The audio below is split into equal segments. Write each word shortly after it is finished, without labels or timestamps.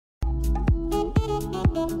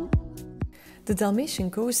The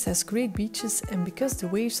Dalmatian Coast has great beaches, and because the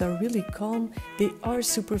waves are really calm, they are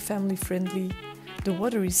super family friendly. The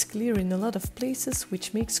water is clear in a lot of places,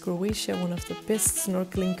 which makes Croatia one of the best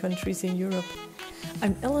snorkeling countries in Europe.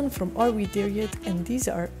 I'm Ellen from Are We There Yet, and these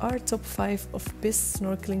are our top 5 of best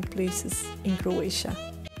snorkeling places in Croatia.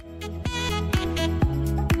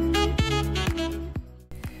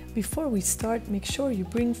 Before we start, make sure you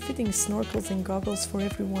bring fitting snorkels and goggles for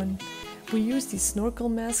everyone. We use these snorkel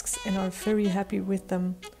masks and are very happy with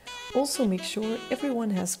them. Also make sure everyone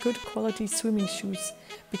has good quality swimming shoes,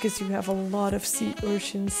 because you have a lot of sea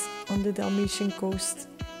urchins on the Dalmatian coast.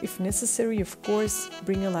 If necessary, of course,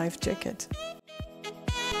 bring a life jacket.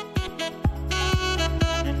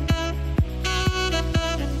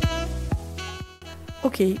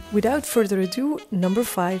 Okay, without further ado, number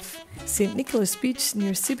 5. St. Nicolas Beach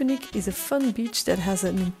near Sibenik is a fun beach that has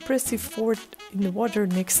an impressive fort in the water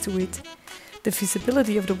next to it. The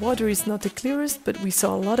visibility of the water is not the clearest, but we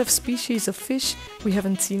saw a lot of species of fish we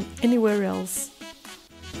haven't seen anywhere else.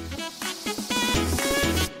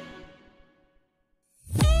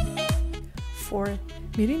 4.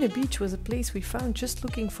 Mirine Beach was a place we found just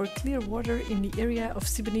looking for clear water in the area of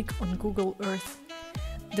Sibenik on Google Earth.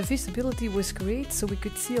 The visibility was great, so we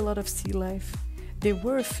could see a lot of sea life. There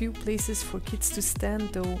were a few places for kids to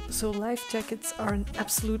stand though, so life jackets are an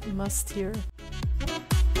absolute must here.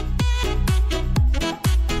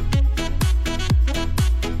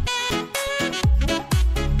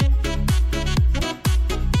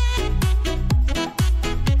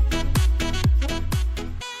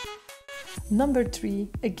 Number 3,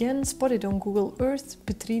 again spotted on Google Earth,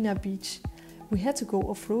 Petrina Beach. We had to go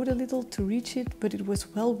off-road a little to reach it, but it was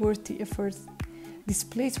well worth the effort. This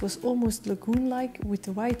place was almost lagoon-like with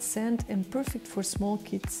the white sand and perfect for small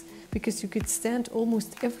kids, because you could stand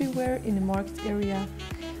almost everywhere in the marked area.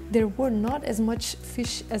 There were not as much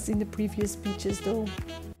fish as in the previous beaches though.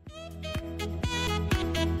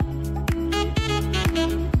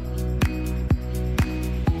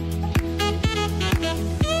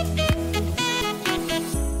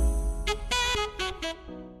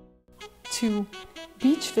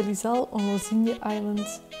 Beach Veli Zal on Losinj Island.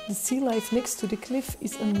 The sea life next to the cliff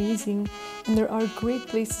is amazing, and there are great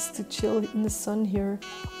places to chill in the sun here.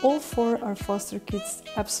 All 4 our foster kids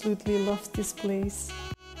absolutely loved this place.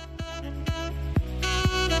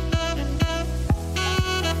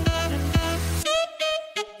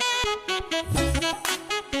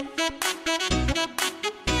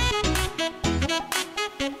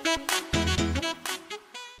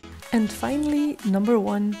 And finally, number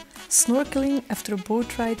 1. Snorkeling after a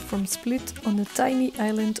boat ride from Split on the tiny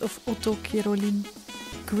island of Jerolim.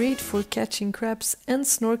 Great for catching crabs and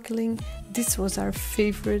snorkeling, this was our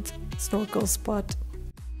favorite snorkel spot.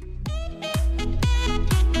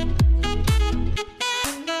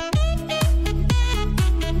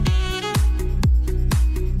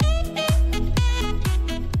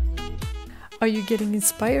 Are you getting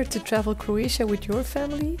inspired to travel Croatia with your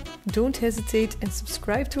family? Don't hesitate and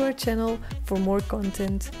subscribe to our channel for more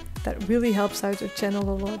content. That really helps out our channel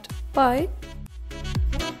a lot. Bye!